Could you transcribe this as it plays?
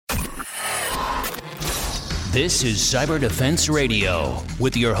This is Cyber Defense Radio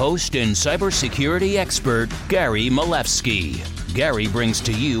with your host and cybersecurity expert, Gary Malevsky. Gary brings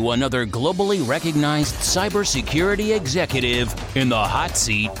to you another globally recognized cybersecurity executive in the hot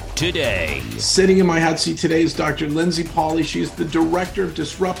seat today. Sitting in my hot seat today is Dr. Lindsay Pauly. She is the Director of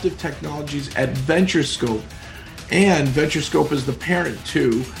Disruptive Technologies at VentureScope. And VentureScope is the parent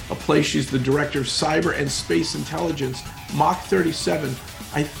to a place she's the Director of Cyber and Space Intelligence, Mach 37.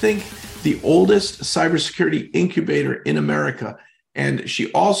 I think the oldest cybersecurity incubator in America. And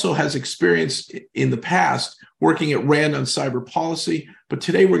she also has experience in the past working at RAND on cyber policy. But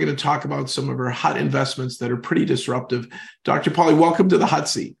today we're going to talk about some of her hot investments that are pretty disruptive. Dr. Pauly, welcome to the hot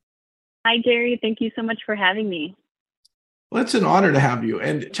seat. Hi, Gary. Thank you so much for having me. Well, it's an honor to have you.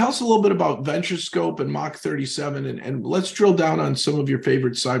 And tell us a little bit about VentureScope and Mach 37, and let's drill down on some of your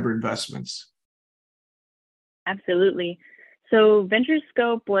favorite cyber investments. Absolutely. So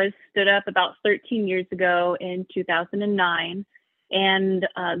VentureScope was stood up about 13 years ago in 2009. And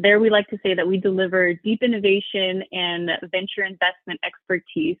there we like to say that we deliver deep innovation and venture investment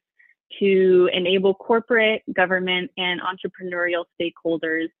expertise to enable corporate, government, and entrepreneurial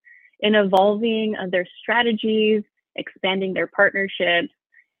stakeholders in evolving their strategies, expanding their partnerships,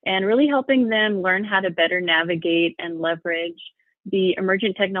 and really helping them learn how to better navigate and leverage the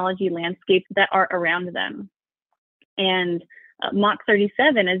emergent technology landscapes that are around them. And Mach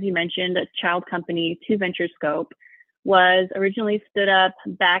 37, as you mentioned, a child company to VentureScope, was originally stood up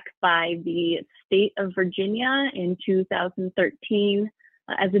back by the state of Virginia in 2013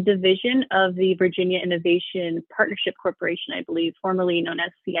 as a division of the Virginia Innovation Partnership Corporation, I believe, formerly known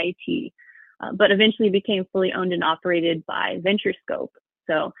as CIT, but eventually became fully owned and operated by VentureScope.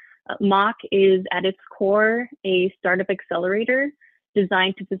 So Mach is at its core a startup accelerator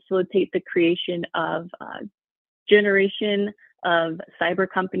designed to facilitate the creation of generation of cyber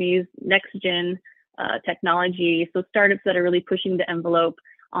companies, next-gen technology, so startups that are really pushing the envelope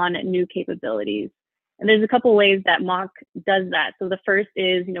on new capabilities. And there's a couple ways that Mach does that. So the first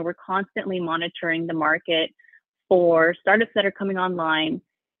is, we're constantly monitoring the market for startups that are coming online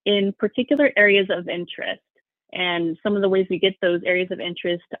in particular areas of interest. And some of the ways we get those areas of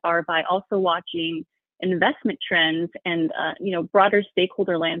interest are by also watching investment trends and, broader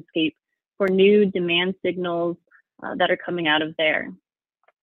stakeholder landscape for new demand signals that are coming out of there.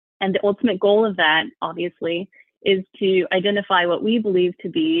 And the ultimate goal of that, obviously, is to identify what we believe to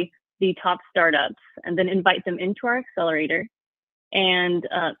be the top startups and then invite them into our accelerator and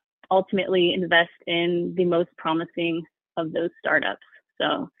ultimately invest in the most promising of those startups.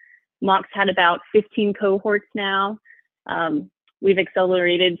 So Mach's had about 15 cohorts now. We've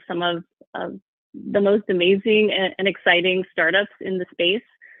accelerated some of the most amazing and exciting startups in the space.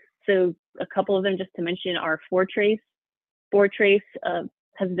 So a couple of them, just to mention, are Fortrace. Fortrace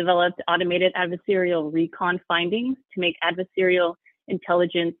has developed automated adversarial recon findings to make adversarial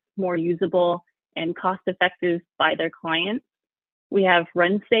intelligence more usable and cost-effective by their clients. We have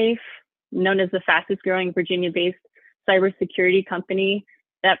RunSafe, known as the fastest growing Virginia-based cybersecurity company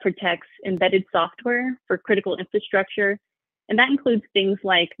that protects embedded software for critical infrastructure. And that includes things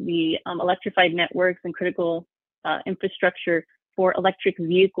like the electrified networks and critical infrastructure for electric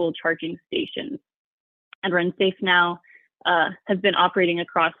vehicle charging stations. And RunSafe now has been operating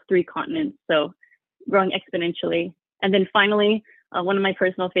across 3 continents, so growing exponentially. And then finally, one of my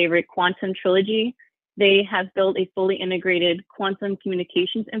personal favorite, Quantum Trilogy. They have built a fully integrated quantum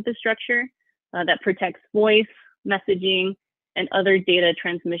communications infrastructure that protects voice, messaging, and other data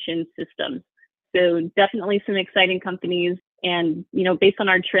transmission systems. So definitely some exciting companies. And, based on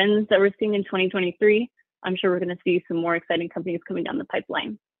our trends that we're seeing in 2023, I'm sure we're going to see some more exciting companies coming down the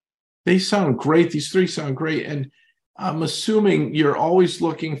pipeline. They sound great. These 3 sound great. And I'm assuming you're always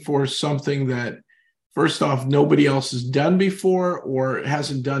looking for something that, first off, nobody else has done before or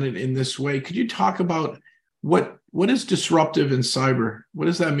hasn't done it in this way. Could you talk about what is disruptive in cyber? What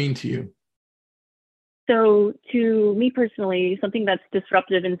does that mean to you? So to me personally, something that's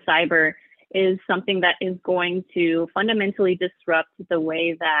disruptive in cyber is something that is going to fundamentally disrupt the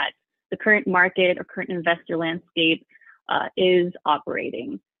way that the current market or current investor landscape is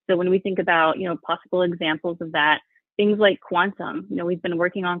operating. So when we think about, possible examples of that, things like quantum, we've been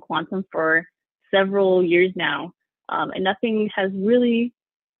working on quantum for several years now, and nothing has really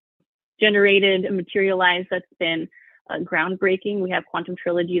generated and materialized that's been groundbreaking. We have Quantum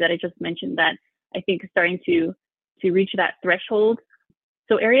Trilogy that I just mentioned that I think is starting to reach that threshold.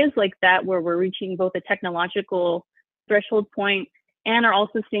 So areas like that where we're reaching both a technological threshold point and are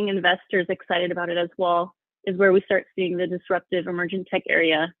also seeing investors excited about it as well is where we start seeing the disruptive emergent tech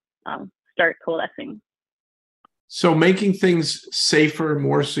area start coalescing. So making things safer,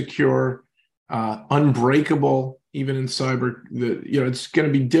 more secure, unbreakable, even in cyber. It's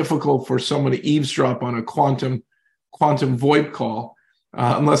going to be difficult for someone to eavesdrop on a quantum VoIP call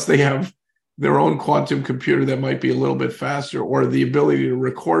unless they have their own quantum computer that might be a little bit faster, or the ability to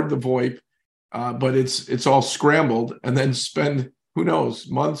record the VoIP, but it's all scrambled, and then spend, who knows,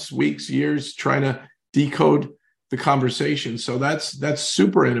 months, weeks, years trying to decode the conversation. So that's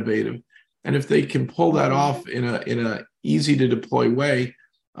super innovative. And if they can pull that off in a easy to deploy way,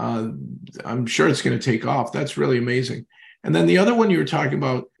 I'm sure it's going to take off. That's really amazing. And then the other one you were talking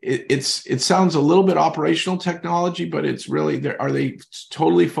about, it sounds a little bit operational technology, but it's really, are they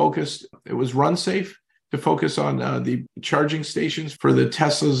totally focused? It was run safe to focus on the charging stations for the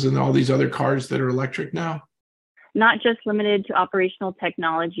Teslas and all these other cars that are electric now? Not just limited to operational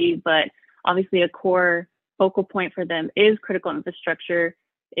technology, but obviously a core focal point for them is critical infrastructure,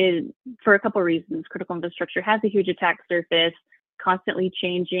 is for a couple of reasons. Critical infrastructure has a huge attack surface, constantly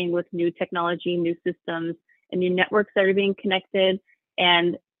changing with new technology, new systems, and new networks that are being connected.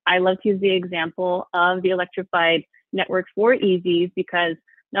 And I love to use the example of the electrified network for EVs, because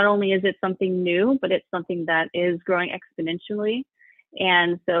not only is it something new, but it's something that is growing exponentially.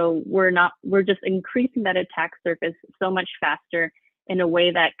 And so we're just increasing that attack surface so much faster in a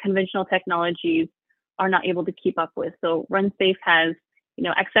way that conventional technologies are not able to keep up with. So RunSafe has,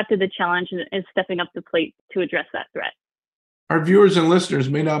 accepted the challenge and is stepping up the plate to address that threat. Our viewers and listeners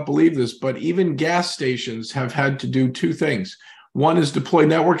may not believe this, but even gas stations have had to do two things. One is deploy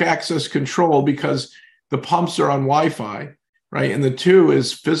network access control because the pumps are on Wi-Fi, right? And the two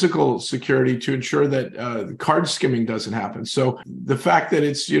is physical security to ensure that card skimming doesn't happen. So the fact that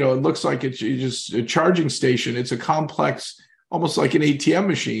it's, it looks like it's just a charging station, it's a complex, almost like an ATM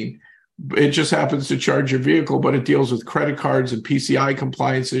machine. It just happens to charge your vehicle, but it deals with credit cards and PCI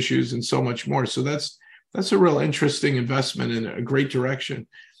compliance issues and so much more. So that's a real interesting investment in a great direction.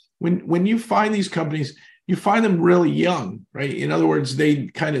 When you find these companies, you find them really young, right? In other words, they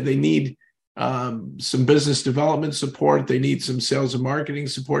need some business development support. They need some sales and marketing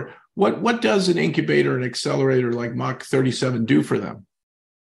support. What does an incubator and accelerator like Mach 37 do for them?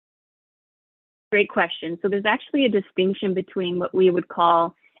 Great question. So there's actually a distinction between what we would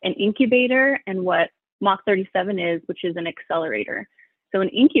call an incubator and what Mach 37 is, which is an accelerator. So an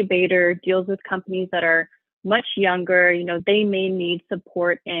incubator deals with companies that are much younger. They may need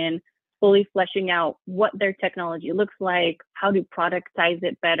support in fully fleshing out what their technology looks like, how to productize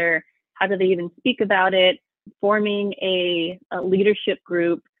it better, how do they even speak about it, forming a leadership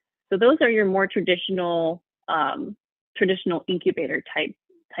group. So those are your more traditional incubator type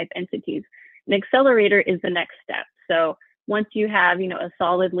entities. An accelerator is the next step. So once you have, a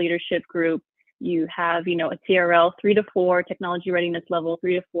solid leadership group, you have, a TRL 3 to 4, technology readiness level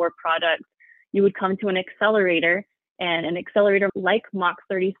 3 to 4 products, you would come to an accelerator, and an accelerator like Mach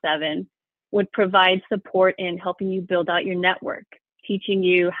 37 would provide support in helping you build out your network, teaching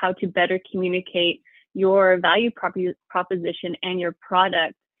you how to better communicate your value proposition and your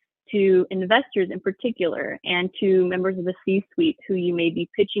product to investors in particular, and to members of the C-suite who you may be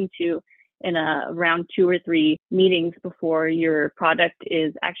pitching to in around 2 or 3 meetings before your product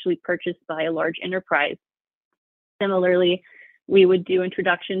is actually purchased by a large enterprise. Similarly, we would do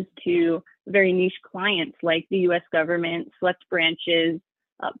introductions to very niche clients like the US government, select branches,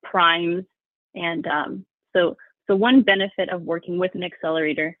 primes. And so one benefit of working with an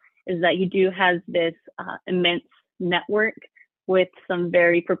accelerator is that you do have this immense network with some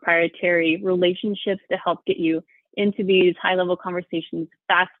very proprietary relationships to help get you into these high-level conversations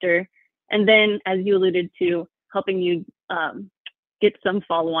faster. And then, as you alluded to, helping you get some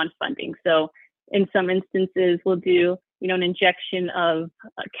follow-on funding. So in some instances, we'll do, an injection of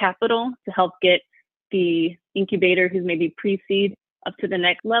capital to help get the incubator who's maybe pre-seed up to the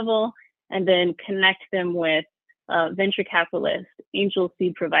next level, and then connect them with venture capitalists, angel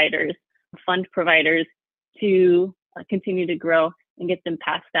seed providers, fund providers to continue to grow and get them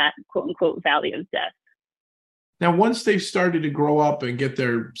past that quote-unquote valley of death. Now, once they've started to grow up and get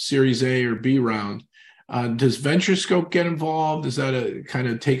their Series A or B round, does VentureScope get involved? Does that kind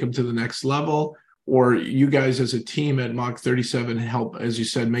of take them to the next level? Or you guys as a team at Mach 37 help, as you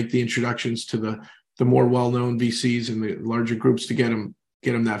said, make the introductions to the more well-known VCs and the larger groups to get them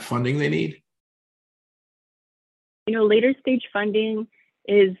that funding they need? Later stage funding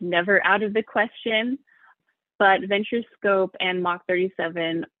is never out of the question, but VentureScope and Mach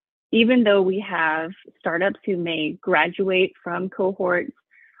 37, even though we have startups who may graduate from cohorts,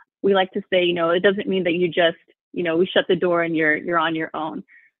 we like to say, it doesn't mean that you just, we shut the door and you're on your own.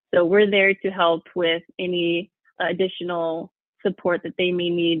 So we're there to help with any additional support that they may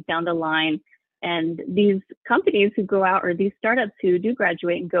need down the line. And these companies who go out, or these startups who do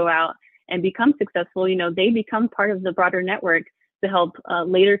graduate and go out and become successful, they become part of the broader network to help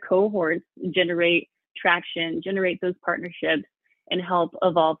later cohorts generate traction, generate those partnerships, and help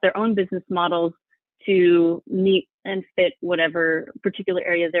evolve their own business models to meet and fit whatever particular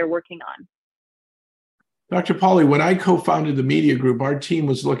area they're working on. Dr. Pauly, when I co-founded the media group, our team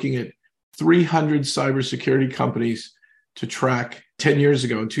was looking at 300 cybersecurity companies to track 10 years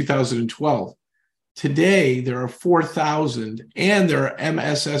ago in 2012. Today, there are 4,000, and there are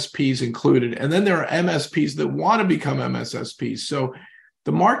MSSPs included. And then there are MSPs that want to become MSSPs. So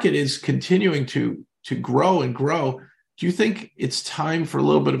the market is continuing to grow and grow. Do you think it's time for a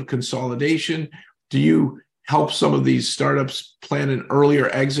little bit of consolidation? Do you help some of these startups plan an earlier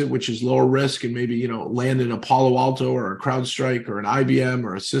exit, which is lower risk, and maybe land in a Palo Alto or a CrowdStrike or an IBM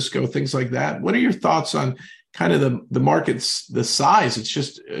or a Cisco, things like that? What are your thoughts on kind of the market's the size? It's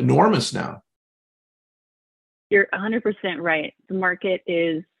just enormous now. You're 100% right. The market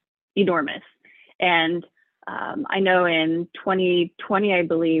is enormous. And I know in 2020, I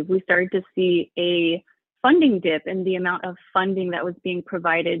believe, we started to see a funding dip in the amount of funding that was being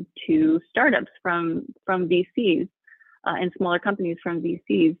provided to startups from VCs and smaller companies from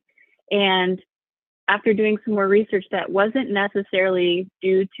VCs. And after doing some more research, that wasn't necessarily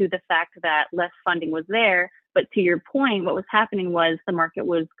due to the fact that less funding was there, but to your point, what was happening was the market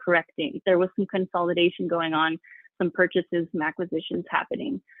was correcting. There was some consolidation going on, some purchases, some acquisitions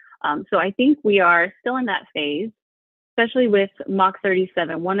happening. So I think we are still in that phase, especially with Mach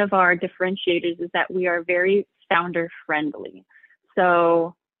 37. One of our differentiators is that we are very founder friendly.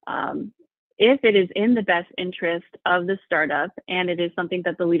 So if it is in the best interest of the startup and it is something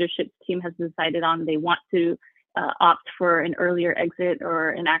that the leadership team has decided on, they want to opt for an earlier exit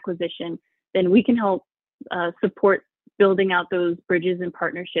or an acquisition, then we can help support building out those bridges and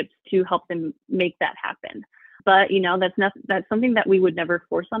partnerships to help them make that happen. But that's something that we would never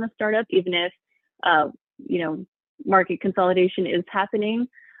force on a startup, even if market consolidation is happening.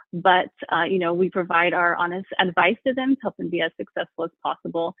 But we provide our honest advice to them to help them be as successful as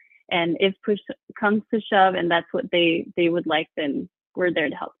possible. And if push comes to shove and that's what they would like, then we're there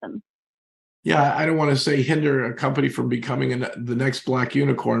to help them. Yeah, I don't want to say hinder a company from becoming the next black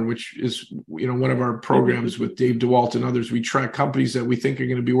unicorn, which is one of our programs with Dave DeWalt and others. We track companies that we think are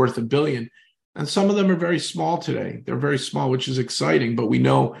going to be worth $1 billion, and some of them are very small today. They're very small, which is exciting. But we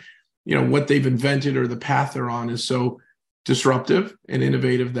know, what they've invented or the path they're on is so disruptive and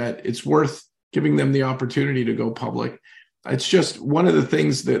innovative that it's worth giving them the opportunity to go public. It's just one of the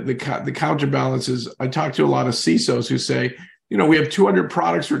things that the counterbalance is. I talk to a lot of CISOs who say, we have 200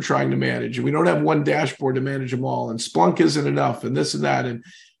 products we're trying to manage, and we don't have one dashboard to manage them all, and Splunk isn't enough, and this and that. And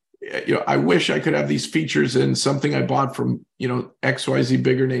I wish I could have these features in something I bought from XYZ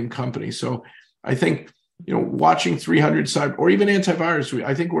bigger name company. So I think watching 300 cyber or even antivirus,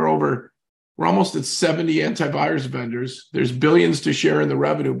 I think we're almost at 70 antivirus vendors. There's billions to share in the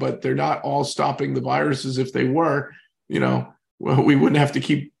revenue, but they're not all stopping the viruses. If they were, we wouldn't have to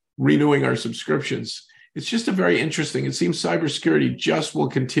keep renewing our subscriptions. It's just a very interesting. It seems cybersecurity just will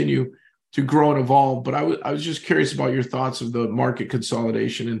continue to grow and evolve. But I was just curious about your thoughts of the market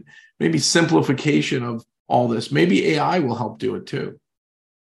consolidation and maybe simplification of all this. Maybe AI will help do it too.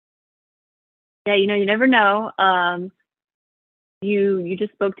 Yeah, you never know. You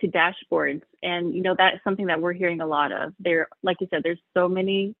just spoke to dashboards, and that's something that we're hearing a lot of. Like you said, there's so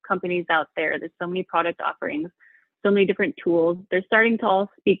many companies out there. There's so many product offerings, so many different tools. They're starting to all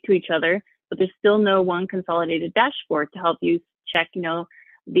speak to each other, but there's still no one consolidated dashboard to help you check,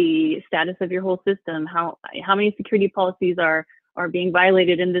 the status of your whole system, how many security policies are being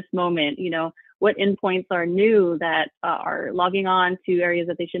violated in this moment, what endpoints are new that are logging on to areas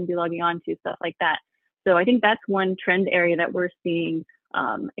that they shouldn't be logging on to, stuff like that. So I think that's one trend area that we're seeing,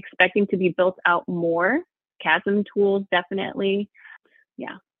 expecting to be built out more. CASM tools, definitely.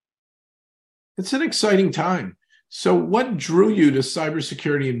 Yeah. It's an exciting time. So what drew you to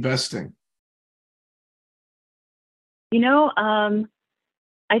cybersecurity investing?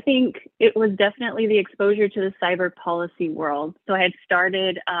 I think it was definitely the exposure to the cyber policy world. So I had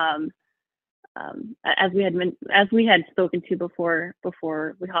started, as we had spoken to before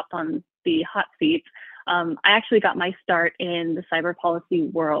we hopped on the hot seat. I actually got my start in the cyber policy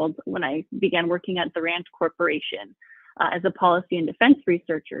world when I began working at the RAND Corporation as a policy and defense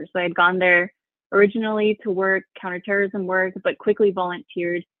researcher. So I had gone there originally to work counterterrorism work, but quickly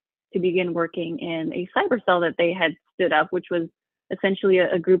volunteered to begin working in a cyber cell that they had stood up, which was essentially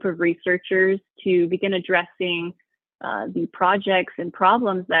a group of researchers to begin addressing the projects and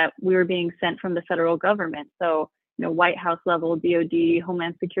problems that we were being sent from the federal government. So, White House level, DoD,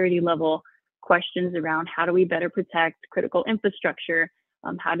 Homeland Security level questions around how do we better protect critical infrastructure?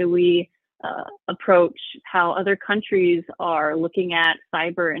 How do we approach how other countries are looking at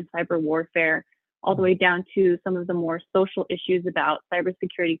cyber and cyber warfare, all the way down to some of the more social issues about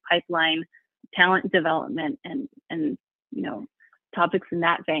cybersecurity pipeline, talent development, and topics in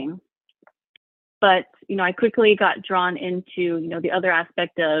that vein. But I quickly got drawn into the other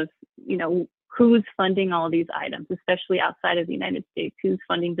aspect of who's funding all these items, especially outside of the United States, who's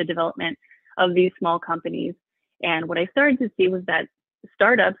funding the development of these small companies. And what I started to see was that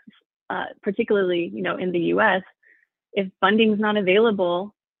startups, particularly in the US, if funding's not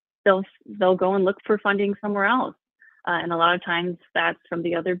available, they'll go and look for funding somewhere else. And a lot of times that's from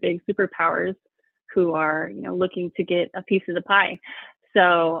the other big superpowers who are looking to get a piece of the pie.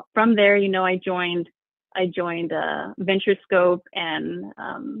 So from there, I joined VentureScope, and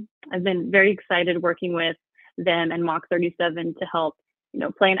I've been very excited working with them and Mach 37 to help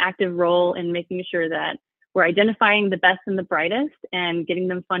play an active role in making sure that we're identifying the best and the brightest and getting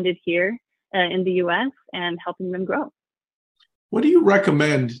them funded here in the US and helping them grow. What do you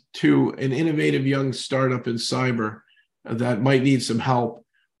recommend to an innovative young startup in cyber that might need some help?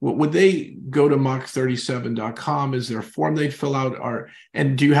 Would they go to Mach37.com? Is there a form they'd fill out?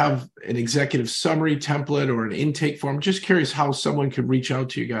 And do you have an executive summary template or an intake form? Just curious how someone could reach out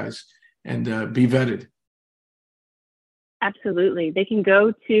to you guys and be vetted. Absolutely. They can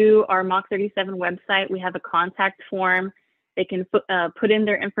go to our Mach 37 website. We have a contact form. They can put in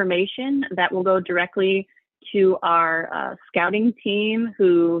their information that will go directly to our scouting team,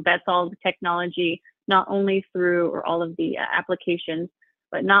 who vets all the technology, not only through, or all of the applications,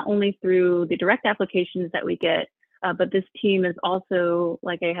 but not only through the direct applications that we get, but this team is also,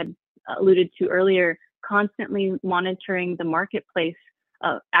 like I had alluded to earlier, constantly monitoring the marketplace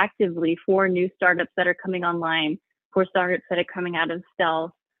actively for new startups that are coming online, for startups that are coming out of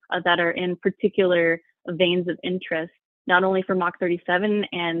stealth, that are in particular veins of interest, not only for Mach 37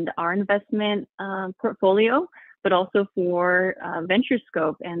 and our investment portfolio, but also for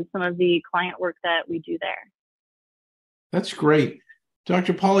VentureScope and some of the client work that we do there. That's great.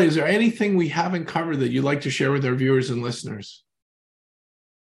 Dr. Pauly, is there anything we haven't covered that you'd like to share with our viewers and listeners?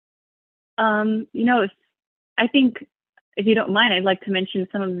 I think, if you don't mind, I'd like to mention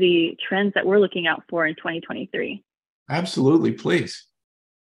some of the trends that we're looking out for in 2023. Absolutely, please.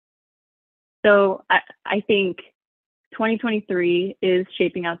 So I think 2023 is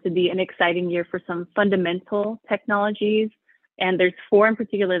shaping out to be an exciting year for some fundamental technologies. And there's 4 in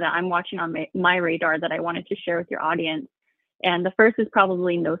particular that I'm watching on my radar that I wanted to share with your audience. And the first is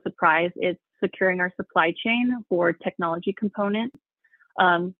probably no surprise. It's securing our supply chain for technology components.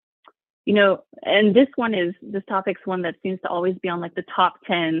 And this topic's one that seems to always be on like the top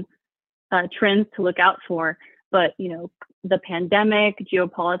 10 trends to look out for. But, the pandemic,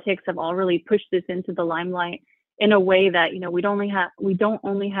 geopolitics have all really pushed this into the limelight in a way that, we don't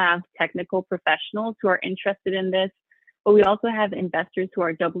only have technical professionals who are interested in this, but we also have investors who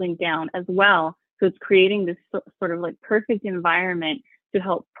are doubling down as well. So it's creating this sort of like perfect environment to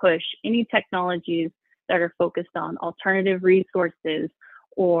help push any technologies that are focused on alternative resources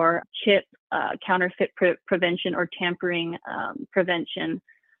or chip counterfeit prevention or tampering prevention,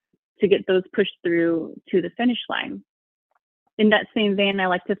 to get those pushed through to the finish line. In that same vein, I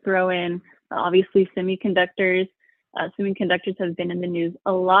like to throw in, obviously, semiconductors. Semiconductors have been in the news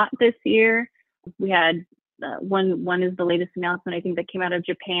a lot this year. We had one is the latest announcement, I think, that came out of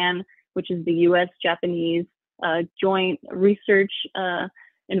Japan, which is the US-Japanese joint research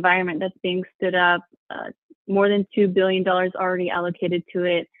environment that's being stood up. More than $2 billion already allocated to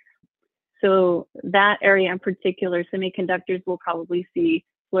it. So that area in particular, semiconductors, will probably see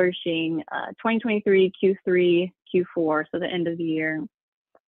flourishing 2023, Q3, Q4, so the end of the year.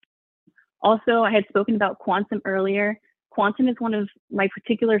 Also, I had spoken about quantum earlier. Quantum is one of my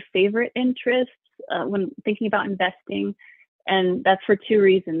particular favorite interests when thinking about investing, and that's for 2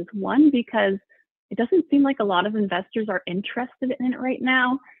 reasons. One, because it doesn't seem like a lot of investors are interested in it right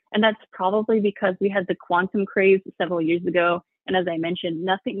now, and that's probably because we had the quantum craze several years ago, and as I mentioned,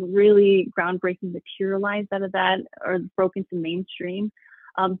 nothing really groundbreaking materialized out of that or broke into mainstream.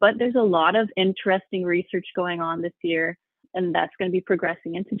 But there's a lot of interesting research going on this year, and that's going to be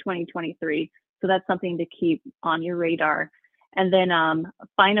progressing into 2023. So that's something to keep on your radar. And then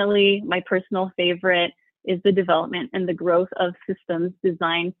finally, my personal favorite is the development and the growth of systems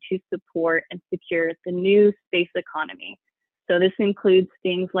designed to support and secure the new space economy. So this includes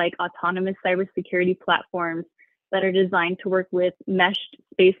things like autonomous cybersecurity platforms that are designed to work with meshed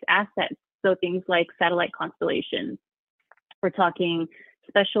space assets. So things like satellite constellations. We're talking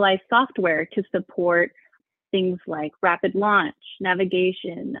specialized software to support things like rapid launch,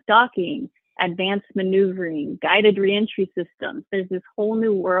 navigation, docking, advanced maneuvering, guided reentry systems. There's this whole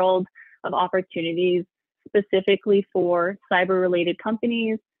new world of opportunities specifically for cyber-related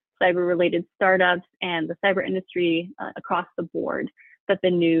companies, cyber-related startups, and the cyber industry across the board that the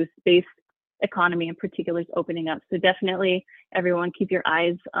new space economy in particular is opening up. So definitely, everyone keep your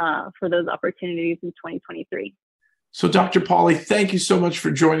eyes for those opportunities in 2023. So Dr. Pauly, thank you so much for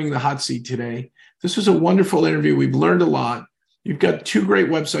joining the Hot Seat today. This was a wonderful interview. We've learned a lot. You've got two great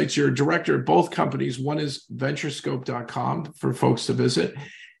websites. You're a director of both companies. One is VentureScope.com for folks to visit.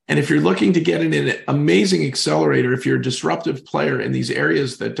 And if you're looking to get in an amazing accelerator, if you're a disruptive player in these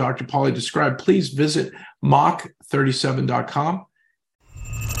areas that Dr. Pauly described, please visit Mach37.com.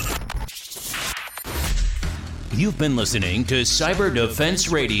 You've been listening to Cyber Defense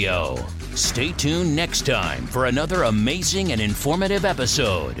Radio. Stay tuned next time for another amazing and informative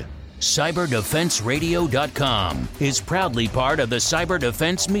episode. CyberDefenseRadio.com is proudly part of the Cyber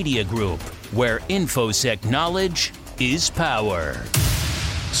Defense Media Group, where InfoSec knowledge is power.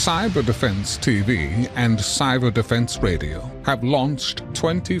 Cyber Defense TV and Cyber Defense Radio have launched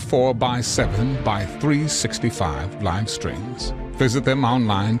 24/7 by 365 live streams. Visit them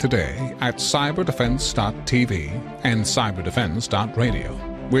online today at cyberdefense.tv and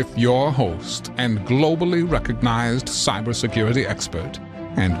cyberdefense.radio with your host and globally recognized cybersecurity expert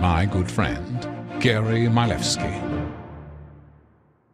and my good friend, Gary Malevsky.